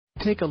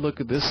Take a look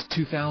at this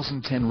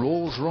 2010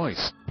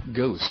 Rolls-Royce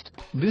Ghost.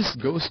 This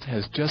Ghost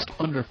has just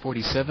under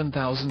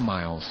 47,000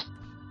 miles.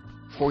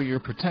 For your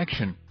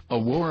protection, a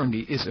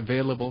warranty is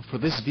available for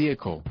this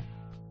vehicle.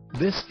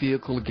 This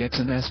vehicle gets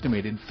an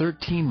estimated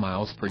 13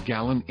 miles per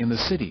gallon in the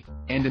city,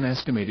 and an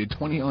estimated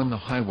 20 on the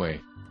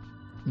highway.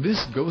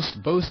 This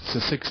Ghost boasts a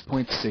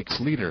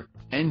 6.6-liter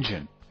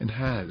engine, and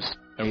has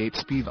a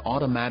 8-speed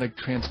automatic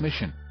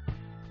transmission.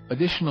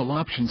 Additional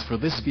options for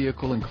this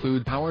vehicle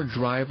include power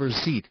driver's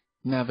seat,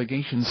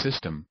 navigation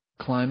system,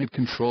 climate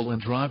control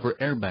and driver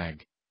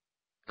airbag.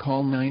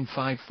 Call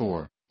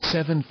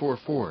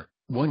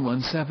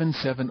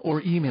 954-744-1177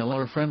 or email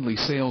our friendly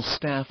sales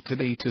staff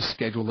today to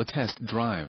schedule a test drive.